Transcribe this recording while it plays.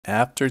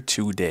After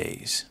 2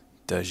 days,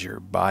 does your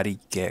body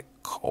get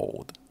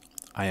cold?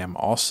 I am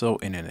also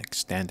in an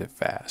extended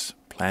fast,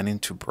 planning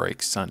to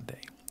break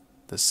Sunday,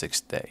 the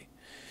sixth day,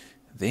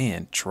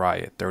 then try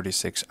a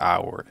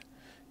 36-hour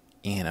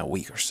in a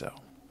week or so.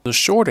 The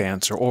short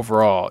answer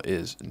overall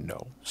is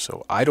no.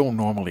 So I don't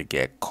normally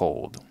get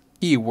cold.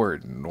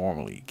 Keyword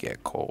normally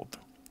get cold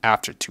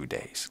after 2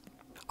 days.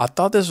 I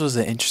thought this was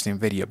an interesting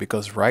video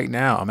because right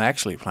now I'm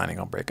actually planning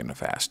on breaking the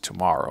fast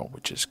tomorrow,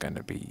 which is going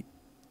to be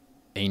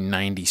a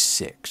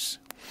 96.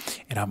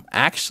 And I'm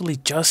actually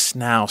just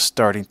now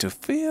starting to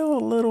feel a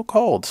little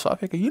cold. So I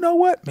figure, you know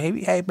what?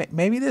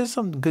 Maybe there's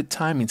some good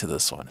timing to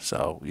this one.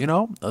 So,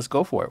 let's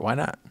go for it. Why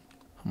not?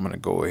 I'm going to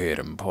go ahead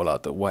and pull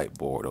out the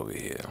whiteboard over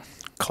here.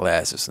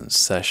 Class is in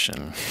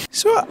session.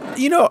 So,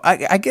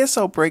 I guess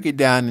I'll break it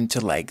down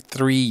into like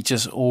three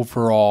just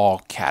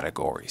overall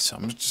categories. So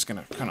I'm just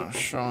going to kind of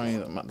show you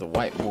the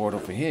whiteboard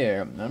over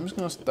here. I'm just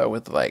going to start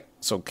with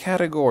so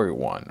category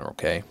one,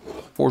 okay?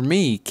 For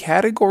me,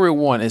 category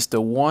one is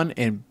the one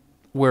in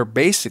where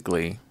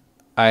basically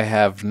I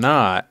have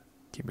not,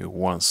 give me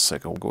 1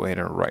 second, we'll go ahead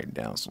and write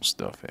down some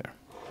stuff here.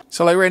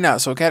 So right now,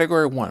 so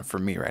category one for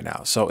me right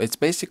now. So it's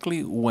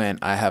basically when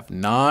I have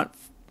not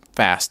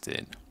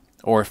fasted,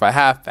 or if I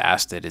have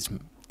fasted, it's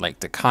like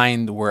the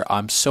kind where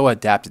I'm so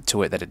adapted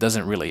to it that it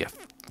doesn't really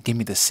give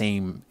me the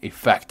same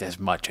effect as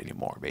much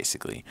anymore,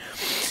 basically.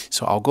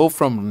 So I'll go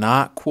from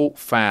not quote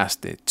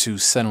fasted to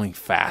suddenly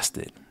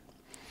fasted.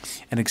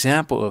 An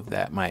example of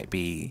that might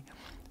be,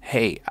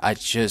 hey, I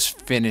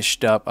just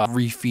finished up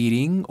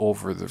refeeding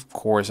over the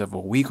course of a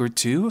week or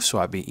two. So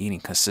I've been eating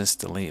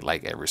consistently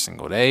like every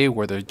single day,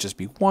 whether it just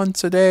be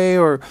once a day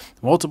or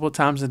multiple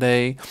times a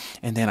day.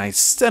 And then I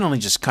suddenly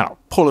just kind of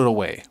pull it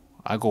away.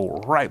 I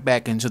go right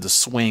back into the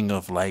swing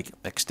of like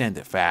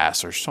extended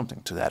fast or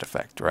something to that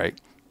effect, right?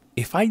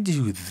 If I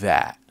do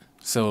that,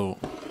 so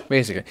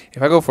basically,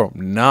 if I go from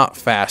not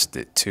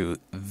fasted to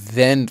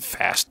then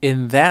fast,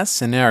 in that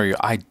scenario,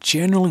 I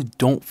generally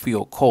don't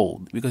feel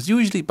cold because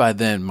usually by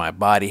then my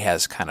body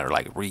has kind of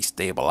like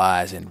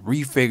restabilized and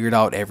refigured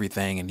out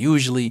everything. And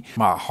usually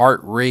my heart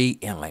rate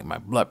and like my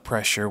blood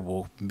pressure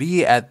will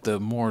be at the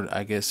more,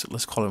 I guess,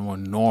 let's call it more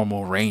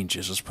normal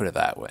ranges. Let's put it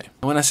that way.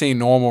 When I say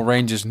normal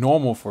ranges,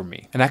 normal for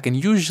me. And I can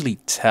usually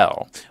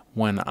tell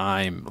when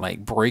I'm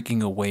like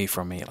breaking away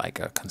from like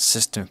a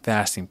consistent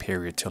fasting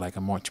period to like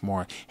a much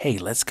more, hey,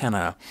 let's kind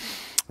of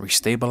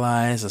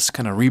restabilize, let's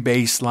kind of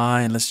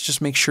rebaseline, let's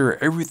just make sure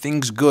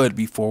everything's good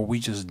before we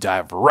just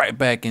dive right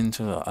back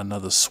into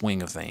another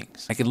swing of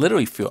things. I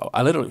literally feel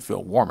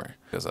warmer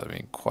because I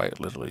mean, quite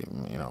literally,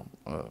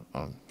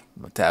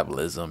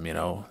 metabolism,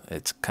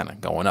 it's kind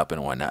of going up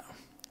and whatnot,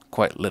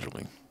 quite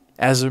literally.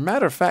 As a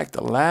matter of fact,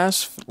 the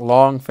last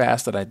long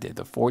fast that I did,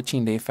 the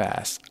 14-day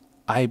fast,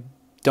 I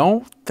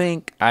don't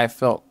think I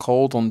felt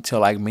cold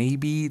until like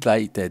maybe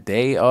like the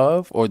day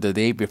of or the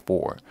day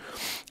before.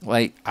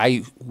 Like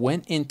I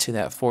went into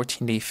that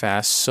 14-day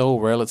fast so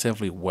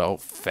relatively well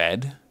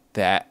fed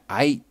that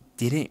I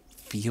didn't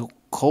feel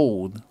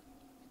cold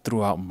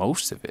throughout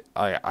most of it.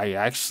 I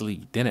actually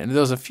didn't. And there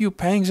was a few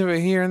pangs of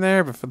it here and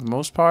there, but for the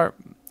most part,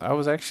 I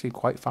was actually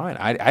quite fine.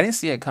 I didn't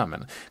see it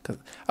coming because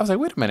I was like,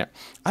 wait a minute,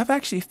 I've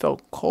actually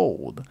felt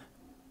cold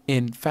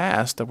in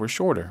fasts that were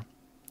shorter.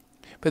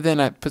 But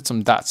then I put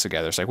some dots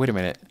together. It's like, wait a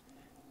minute.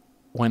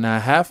 When I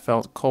have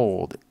felt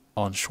cold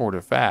on shorter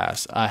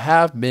fasts, I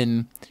have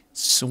been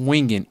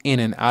swinging in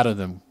and out of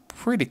them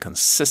pretty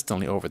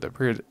consistently over the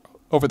period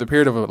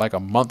of like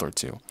a month or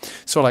two.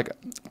 So like,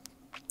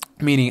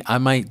 meaning I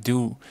might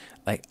do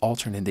like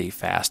alternate day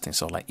fasting.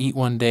 So like eat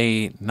one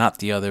day, not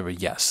the other, but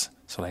yes.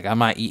 So like I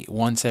might eat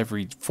once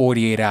every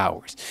 48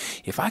 hours.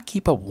 If I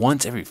keep up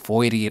once every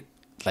 48,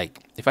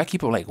 if I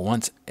keep it like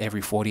once every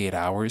 48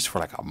 hours for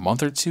like a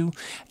month or two,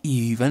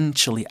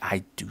 eventually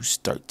I do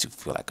start to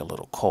feel like a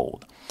little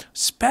cold.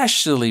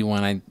 Especially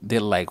when I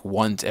did like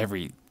once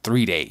every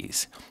 3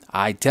 days.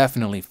 I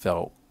definitely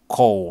felt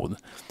cold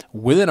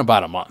within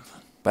about a month.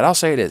 But I'll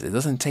say this, it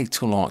doesn't take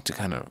too long to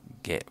kind of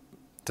get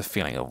the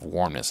feeling of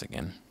warmness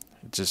again.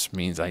 It just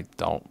means I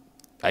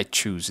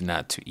choose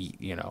not to eat,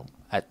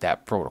 at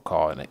that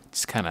protocol, and it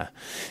just kind of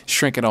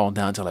shrink it all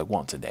down to like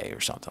once a day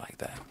or something like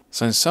that.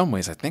 So in some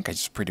ways, I think I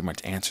just pretty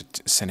much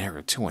answered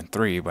scenario 2 and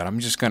 3, but I'm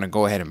just going to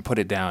go ahead and put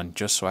it down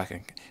just so I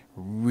can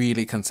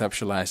really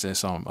conceptualize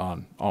this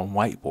on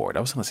whiteboard.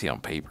 I was going to say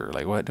on paper,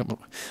 like what? I'm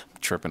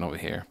tripping over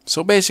here.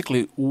 So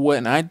basically,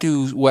 when I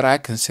do what I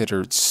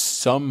considered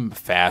some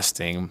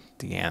fasting,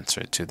 the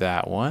answer to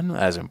that one,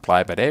 as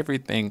implied by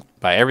everything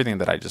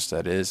that I just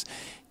said, is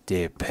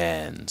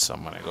depends. So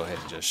I'm going to go ahead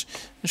and just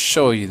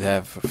show you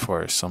that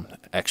for some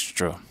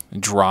extra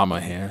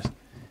drama here.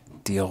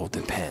 Deal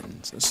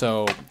depends.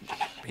 So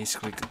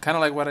basically, kind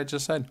of like what I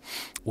just said.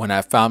 When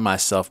I found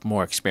myself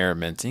more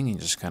experimenting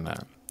and just kind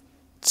of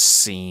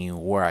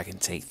seeing where I can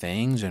take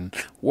things and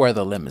where are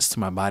the limits to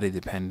my body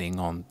depending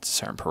on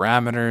certain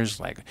parameters,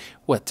 like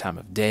what time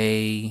of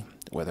day,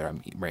 whether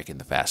I'm breaking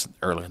the fast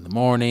early in the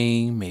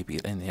morning, maybe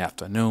in the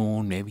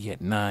afternoon, maybe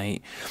at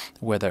night,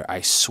 whether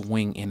I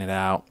swing in and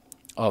out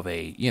of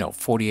a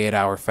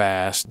 48-hour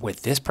fast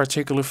with this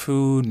particular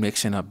food,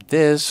 mixing up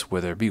this,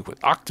 whether it be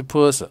with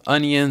octopus or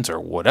onions or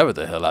whatever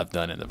the hell I've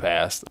done in the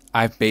past.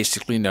 I've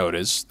basically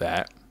noticed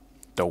that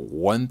the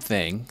one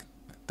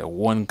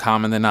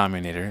common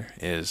denominator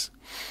is,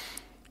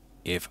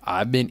 if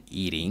I've been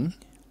eating,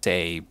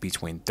 say,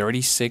 between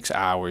 36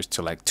 hours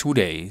to like 2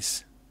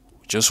 days,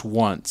 just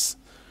once,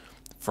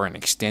 for an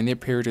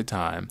extended period of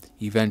time,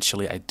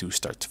 eventually I do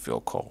start to feel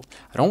cold.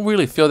 I don't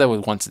really feel that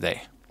with once a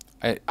day.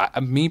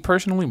 Me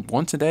personally,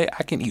 once a day,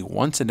 I can eat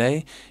once a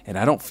day, and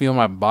I don't feel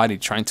my body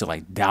trying to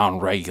like down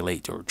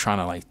regulate or trying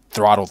to like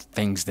throttle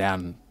things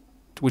down,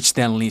 which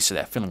then leads to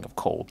that feeling of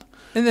cold.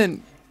 And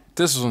then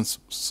this one's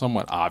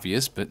somewhat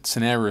obvious, but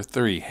scenario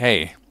 3,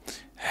 hey,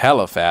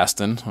 hella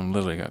fasting. I'm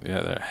literally going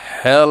they're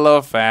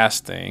hella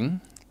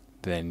fasting.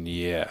 Then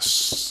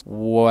yes.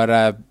 What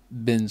I've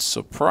been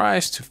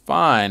surprised to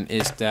find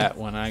is that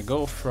when I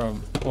go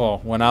from,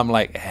 when I'm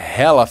like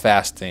hella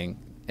fasting,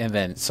 and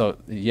then, so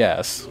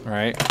yes,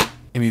 right?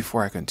 And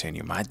before I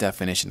continue, my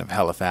definition of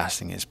hella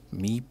fasting is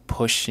me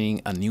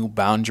pushing a new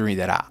boundary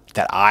that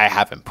I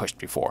haven't pushed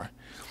before.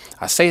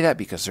 I say that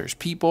because there's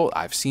people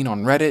I've seen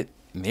on Reddit,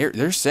 and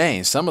they're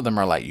saying, some of them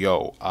are like,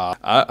 yo,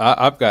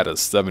 I've got a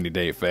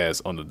 70-day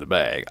fast under the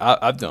bag.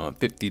 I've done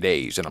 50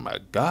 days. And I'm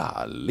like,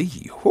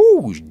 golly,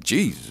 whoo,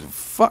 Jesus,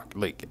 fuck.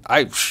 Like,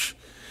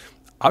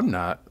 I'm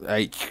not,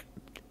 like,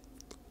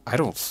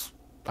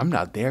 I'm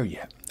not there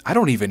yet. I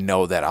don't even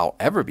know that I'll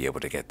ever be able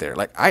to get there.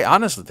 Like, I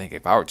honestly think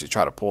if I were to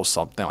try to pull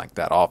something like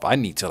that off, I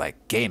need to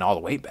like gain all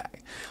the weight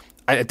back.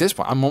 At this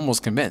point, I'm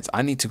almost convinced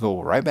I need to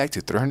go right back to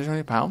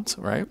 320 pounds,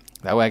 right?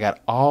 That way I got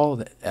all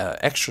the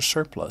extra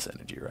surplus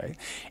energy, right?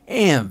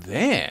 And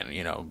then,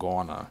 go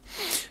on a,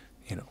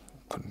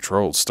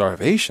 controlled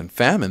starvation,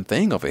 famine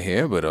thing over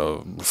here. But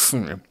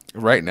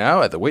right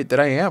now, at the weight that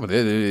I am, it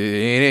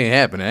ain't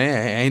happening.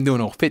 I ain't doing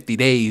no 50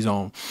 days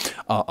on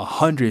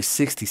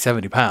 160,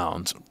 70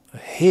 pounds.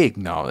 Heck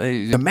no.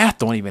 The math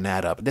don't even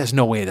add up. There's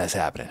no way that's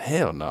happening.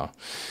 Hell no.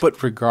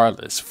 But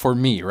regardless, for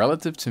me,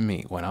 relative to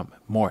me, when I'm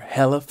more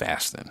hella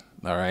fasting,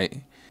 all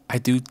right, I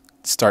do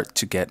start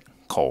to get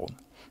cold.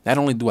 Not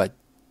only do I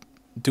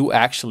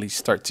actually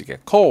start to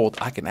get cold,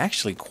 I can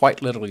actually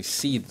quite literally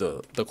see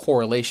the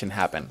correlation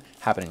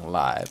happening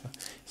live.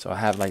 So I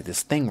have like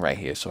this thing right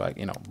here. So I,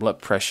 blood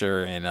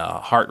pressure and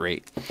heart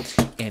rate.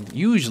 And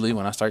usually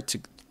when I start to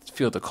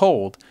feel the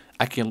cold,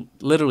 I can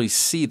literally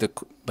see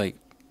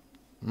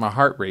my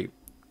heart rate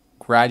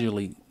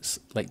gradually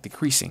like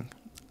decreasing.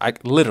 I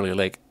literally,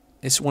 like,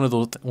 it's one of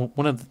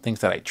the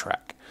things that I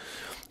track,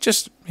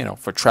 just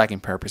for tracking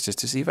purposes,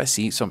 to see if I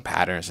see some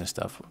patterns and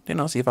stuff.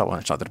 See if I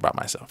learn something about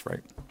myself,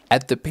 right?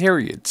 At the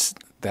periods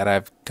that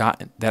I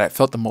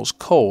felt the most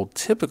cold,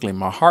 typically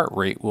my heart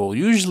rate will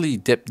usually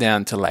dip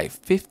down to like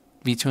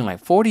between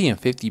 40 and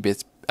 50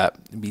 beats,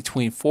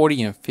 between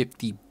 40 and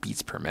 50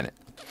 beats per minute.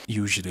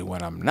 Usually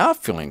when I'm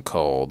not feeling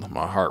cold,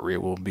 my heart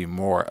rate will be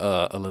more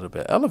a little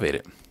bit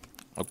elevated.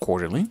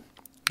 Accordingly,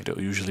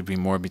 it'll usually be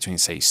more between,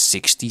 say,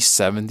 60,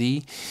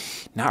 70,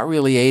 not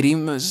really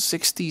 80,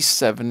 60,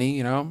 70,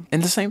 And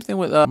the same thing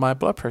with my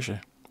blood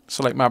pressure.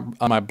 So like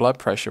my blood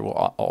pressure will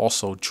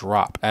also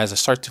drop. As I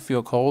start to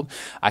feel cold,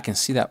 I can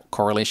see that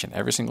correlation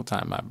every single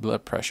time. My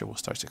blood pressure will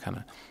start to kind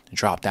of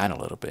drop down a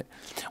little bit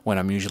when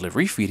I'm usually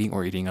refeeding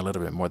or eating a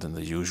little bit more than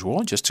the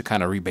usual, just to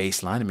kind of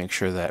rebaseline and make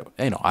sure that,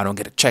 I don't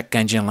get a check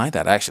engine light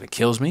that actually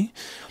kills me.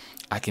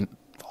 I can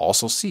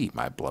also see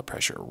my blood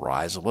pressure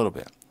rise a little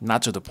bit.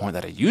 Not to the point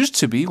that it used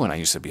to be when I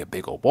used to be a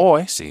big old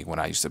boy. See, when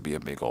I used to be a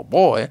big old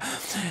boy,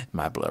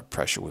 my blood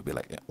pressure would be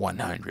like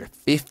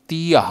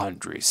 150,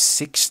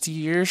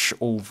 160-ish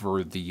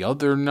over the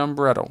other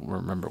number. I don't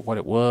remember what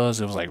it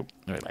was. It was like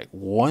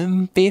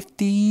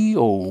 150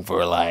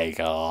 over like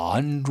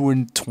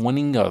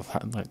 120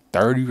 of like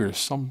 30 or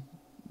some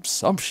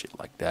shit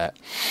like that.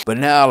 But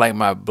now, like,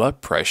 my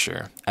blood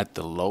pressure at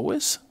the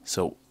lowest,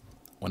 so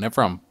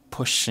whenever I'm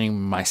pushing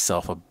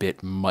myself a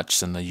bit much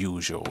than the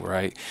usual,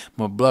 right,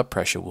 my blood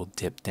pressure will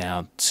dip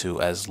down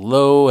to as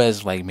low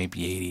as like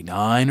maybe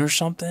 89 or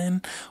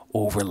something,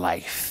 over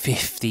like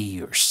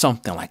 50 or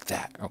something like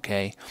that,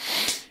 okay?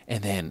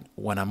 And then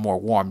when I'm more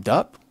warmed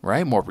up,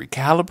 right, more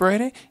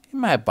recalibrated, it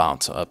might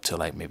bounce up to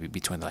like maybe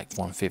between like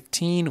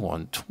 115,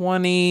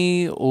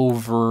 120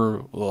 over,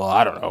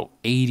 I don't know,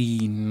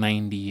 80,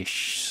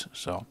 90-ish.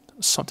 So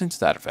something to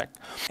that effect.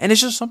 And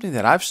it's just something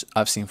that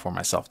I've seen for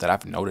myself, that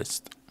I've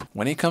noticed.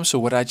 When it comes to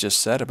what I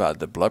just said about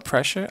the blood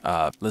pressure,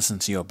 listen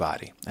to your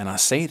body. And I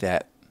say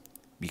that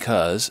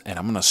because, and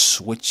I'm going to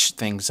switch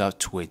things up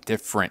to a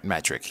different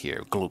metric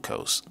here,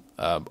 glucose,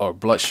 or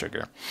blood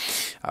sugar.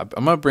 I'm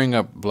going to bring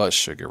up blood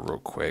sugar real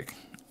quick,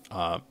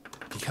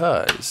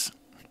 because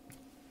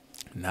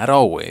not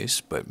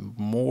always, but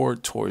more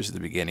towards the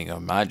beginning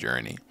of my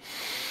journey,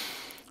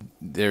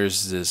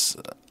 there's this,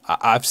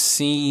 I've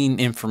seen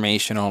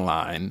information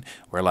online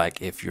where,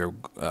 like, if your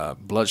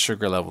blood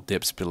sugar level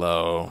dips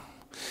below,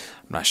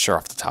 I'm not sure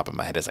off the top of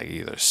my head, it's like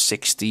either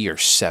 60 or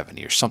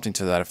 70 or something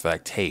to that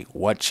effect. Hey,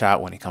 watch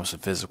out when it comes to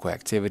physical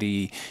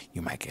activity.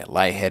 You might get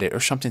lightheaded or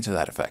something to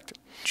that effect.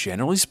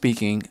 generally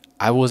speaking,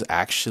 I was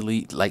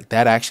actually like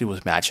that actually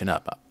was matching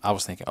up. I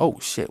was thinking, oh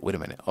shit, wait a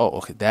minute. Oh,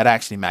 okay, that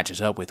actually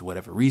matches up with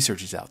whatever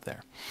research is out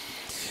there.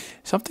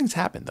 Something's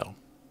happened though.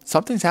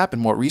 Something's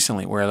happened more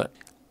recently where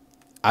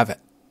I've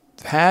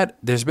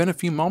there's been a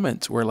few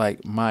moments where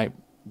like my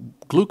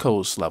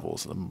glucose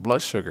levels,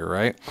 blood sugar,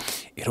 right?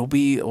 It'll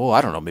be, oh,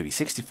 I don't know, maybe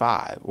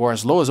 65 or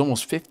as low as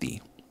almost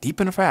 50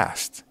 deep in a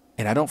fast.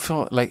 And I don't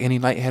feel like any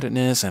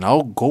lightheadedness, and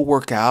I'll go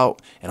work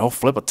out and I'll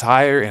flip a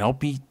tire and I'll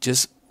be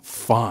just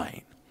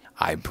fine.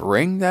 I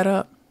bring that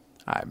up.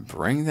 I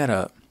bring that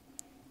up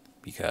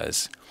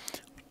because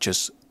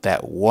just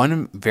that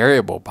one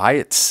variable by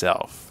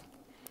itself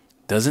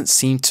doesn't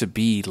seem to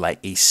be like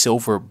a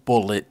silver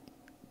bullet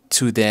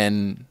to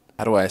then,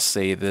 how do I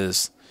say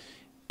this?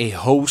 A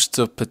host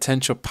of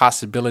potential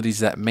possibilities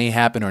that may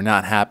happen or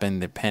not happen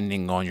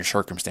depending on your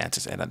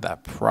circumstances. And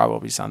that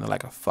probably sounded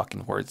like a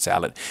fucking word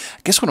salad.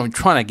 I guess what I'm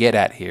trying to get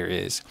at here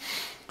is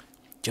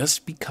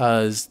just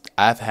because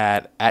I've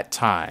had at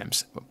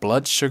times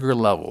blood sugar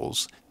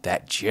levels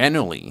that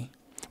generally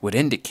would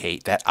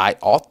indicate that I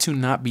ought to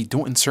not be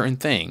doing certain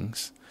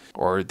things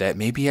or that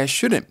maybe I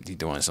shouldn't be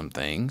doing some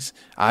things,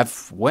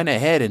 I've went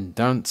ahead and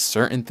done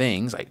certain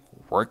things like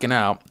working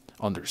out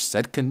under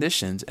said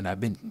conditions, and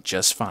I've been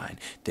just fine.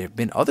 There have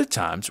been other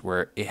times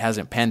where it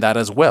hasn't panned out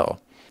as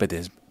well, but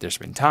there's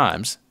been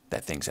times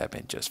that things have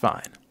been just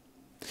fine.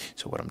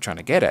 So what I'm trying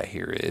to get at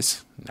here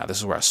is, now this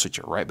is where I switch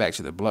it right back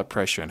to the blood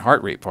pressure and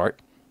heart rate part.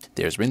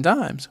 There's been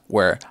times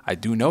where I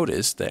do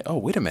notice that, oh,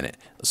 wait a minute.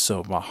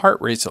 So my heart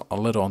rate's a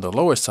little on the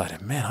lower side,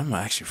 and man, I'm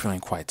actually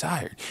feeling quite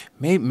tired.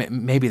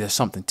 Maybe there's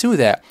something to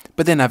that.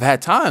 But then I've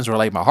had times where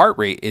like my heart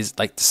rate is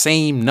like the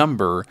same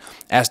number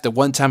as the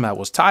one time I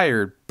was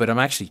tired, but I'm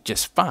actually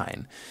just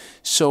fine.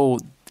 So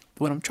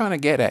what I'm trying to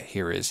get at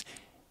here is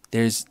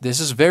this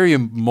is very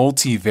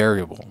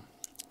multivariable.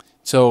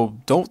 So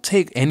don't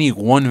take any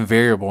one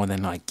variable and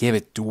then like give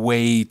it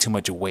way too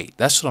much weight.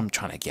 That's what I'm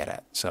trying to get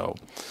at. So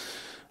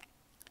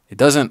it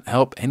doesn't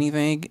help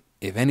anything.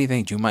 If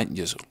anything, you might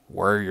just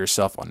worry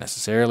yourself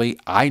unnecessarily.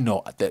 I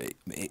know that,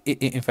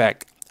 in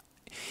fact,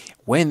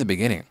 way in the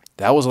beginning,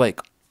 that was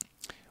like,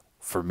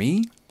 for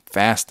me,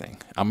 fasting.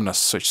 I'm going to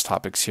switch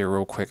topics here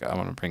real quick. I'm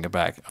going to bring it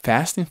back.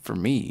 Fasting for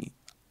me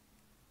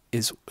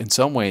is in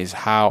some ways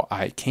how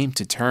I came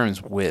to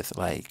terms with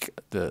like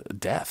the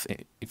death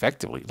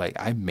effectively. Like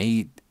I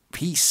made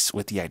peace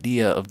with the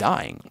idea of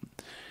dying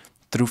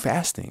through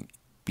fasting.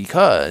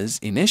 Because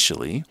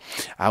initially,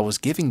 I was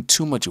giving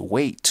too much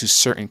weight to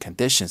certain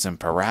conditions and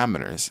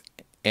parameters,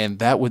 and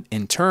that would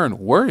in turn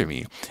worry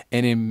me.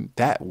 And in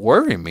that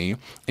worrying me,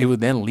 it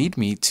would then lead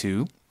me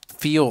to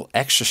feel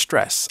extra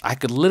stress. I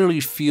could literally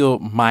feel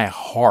my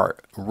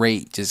heart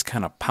rate just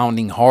kind of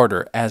pounding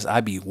harder as I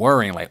be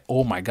worrying, like,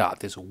 oh my God,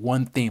 this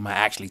one thing might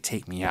actually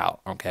take me out,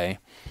 okay?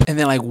 And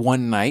then like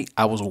one night,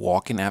 I was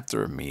walking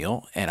after a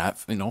meal, and I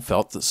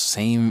felt the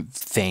same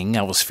thing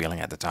I was feeling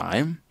at the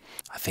time.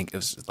 I think it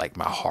was like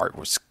my heart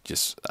was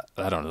just,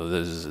 I don't know,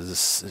 there's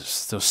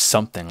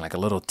something like a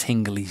little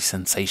tingly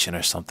sensation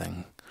or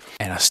something.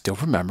 And I still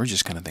remember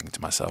just kind of thinking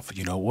to myself,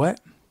 you know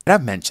what? And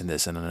I've mentioned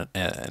this in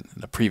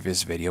a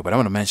previous video, but I'm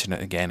going to mention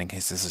it again in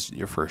case this is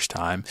your first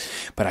time.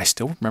 But I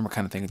still remember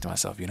kind of thinking to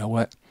myself, you know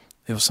what?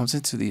 It was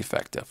something to the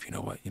effect of, you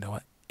know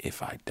what?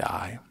 If I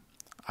die,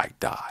 I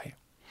die.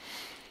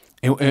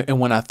 And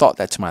when I thought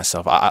that to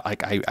myself,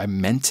 I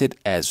meant it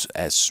as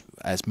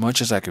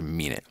much as I could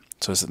mean it.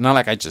 So it's not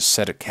like I just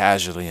said it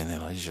casually and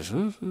then I just,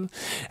 I'm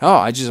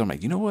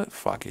like, you know what?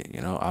 Fuck it.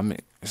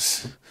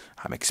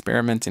 I'm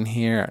experimenting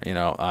here.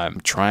 I'm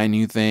trying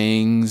new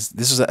things.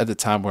 This was at the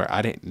time where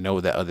I didn't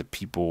know that other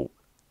people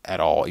at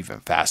all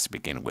even fast to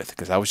begin with,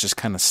 because I was just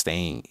kind of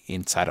staying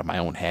inside of my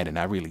own head and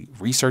not really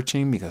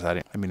researching, because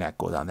let me not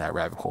go down that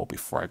rabbit hole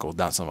before I go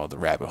down some other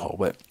rabbit hole.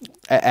 But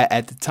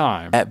at the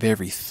time, that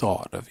very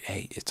thought of,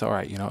 hey, it's all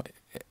right.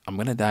 I'm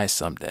going to die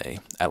someday.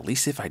 At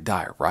least if I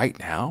die right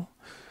now,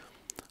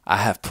 I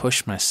have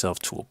pushed myself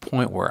to a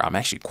point where I'm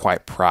actually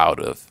quite proud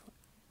of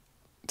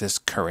this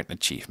current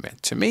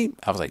achievement. To me,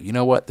 I was like, you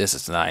know what? This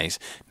is nice.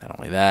 Not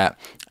only that,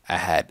 I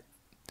had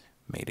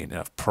made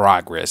enough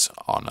progress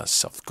on a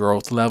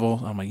self-growth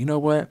level. I'm like, you know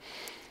what?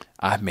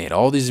 I've made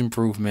all these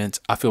improvements.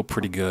 I feel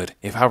pretty good.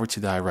 If I were to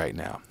die right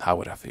now, how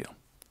would I feel?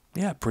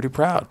 Yeah, pretty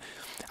proud.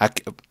 I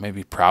could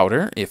maybe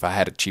prouder if I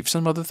had achieved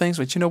some other things,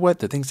 but you know what?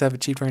 The things I've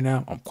achieved right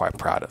now, I'm quite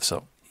proud of.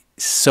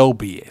 So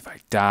be it. If I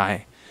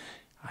die,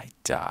 I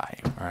die,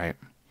 all right?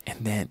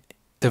 And then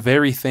the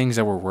very things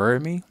that were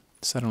worrying me,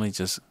 suddenly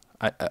just,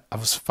 I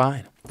was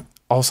fine.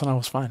 All of a sudden I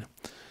was fine.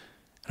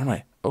 And I'm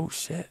like, oh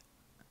shit,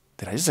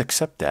 did I just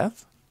accept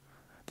death?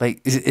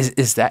 Like,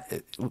 is that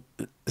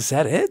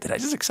it? Did I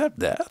just accept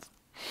death?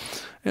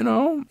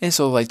 And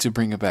so like to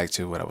bring it back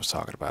to what I was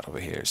talking about over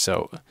here.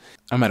 So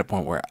I'm at a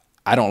point where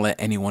I don't let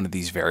any one of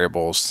these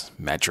variables,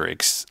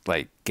 metrics,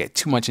 like get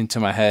too much into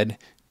my head,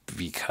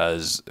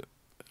 because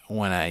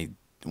when I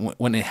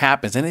when it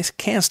happens, and it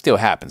can still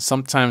happen.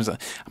 Sometimes I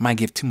might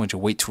give too much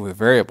weight to a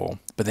variable,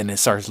 but then it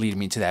starts leading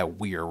me to that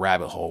weird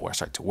rabbit hole where I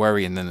start to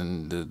worry, and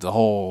then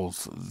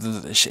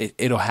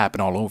it'll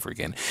happen all over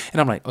again.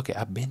 And I'm like, okay,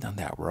 I've been down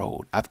that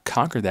road. I've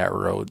conquered that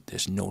road.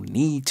 There's no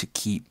need to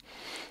keep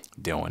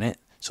doing it.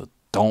 So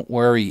don't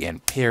worry,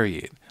 and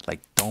period.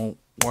 Like, don't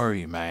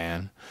worry,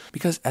 man.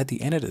 Because at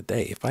the end of the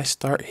day, if I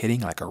start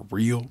hitting like a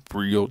real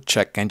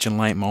check engine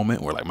light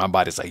moment where like my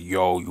body's like,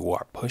 yo, you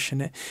are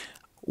pushing it,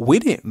 we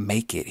didn't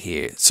make it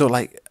here. So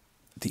like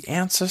the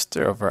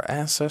ancestor of our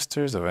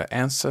ancestors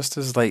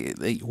like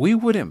we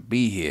wouldn't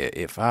be here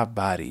if our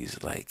bodies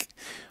like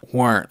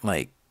weren't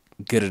like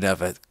good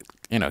enough at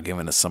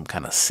giving us some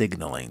kind of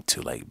signaling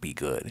to like be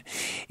good.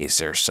 Is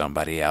there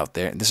somebody out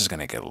there? And this is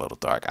gonna get a little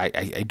dark.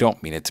 I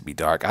don't mean it to be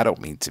dark. I don't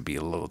mean to be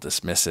a little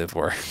dismissive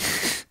or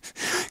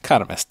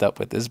kind of messed up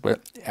with this,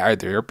 but are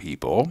there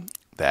people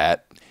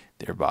that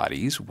their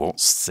bodies won't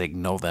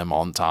signal them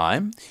on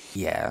time?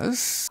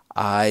 Yes.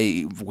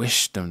 I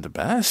wish them the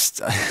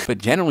best. But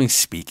generally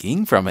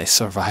speaking, from a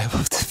survival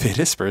of the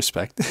fittest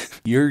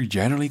perspective, you're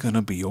generally going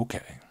to be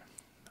okay.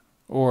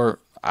 Or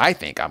I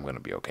think I'm going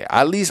to be okay.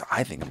 At least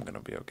I think I'm going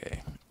to be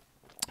okay.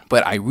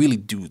 But I really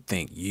do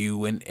think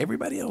you and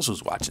everybody else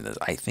who's watching this,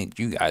 I think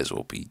you guys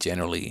will be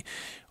generally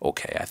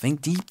okay. I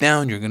think deep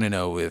down you're going to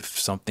know if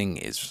something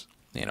is,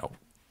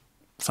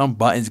 some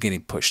buttons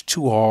getting pushed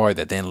too hard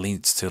that then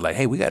leads to like,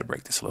 hey, we got to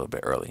break this a little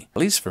bit early. At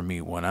least for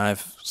me, when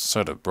I've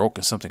sort of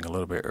broken something a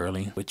little bit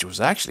early, which was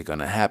actually going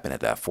to happen at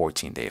that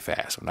 14-day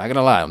fast. I'm not going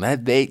to lie. On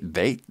that day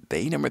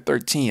number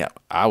 13,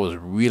 I was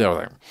really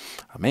like,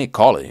 I may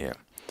call it here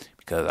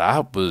because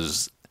I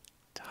was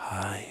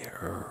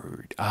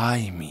tired.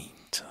 I mean,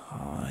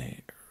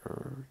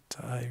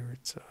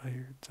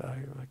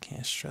 tired. I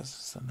can't stress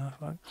this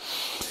enough.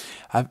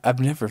 I've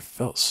never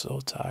felt so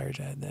tired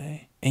that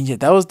day. And yet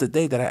that was the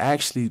day that I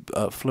actually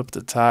flipped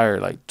a tire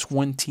like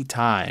 20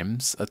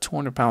 times, a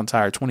 200-pound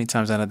tire 20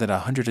 times, and I did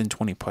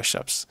 120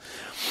 push-ups.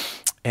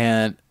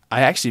 And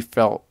I actually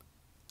felt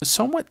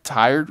somewhat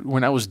tired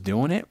when I was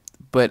doing it,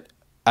 but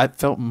I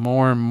felt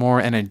more and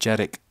more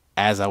energetic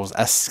as I was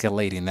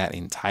escalating that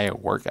entire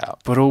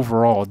workout. But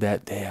overall,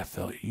 that day I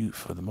felt,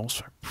 for the most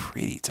part,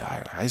 pretty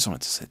tired. I just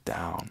wanted to sit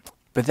down.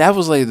 But that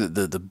was like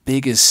the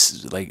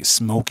biggest like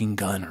smoking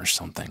gun or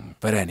something.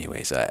 But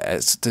anyways,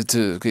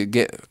 to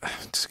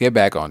get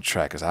back on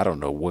track, because I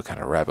don't know what kind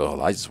of rabbit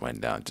hole I just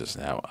went down just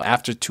now.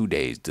 After 2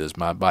 days, does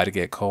my body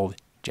get cold?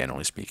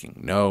 Generally speaking,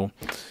 no.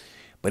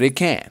 But it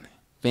can.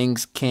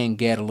 Things can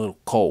get a little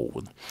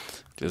cold.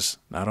 Just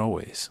not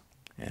always.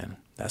 And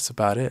that's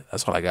about it.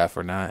 That's all I got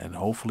for now. And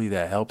hopefully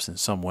that helps in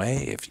some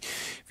way. If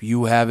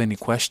you have any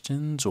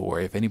questions or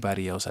if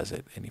anybody else has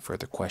any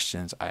further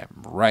questions, I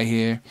am right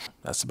here.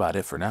 That's about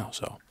it for now.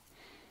 So,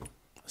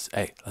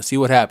 let's see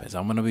what happens.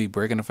 I'm going to be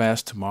breaking a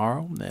fast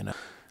tomorrow. And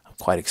I'm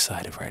quite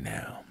excited right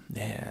now.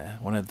 Yeah,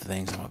 one of the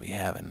things I'm going to be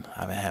having,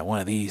 I haven't had one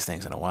of these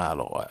things in a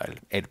while. Or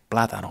el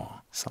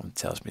plátano. Something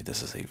tells me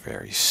this is a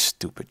very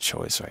stupid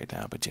choice right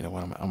now. But you know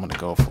what? I'm going to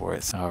go for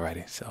it.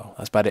 Alrighty. So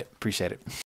that's about it. Appreciate it.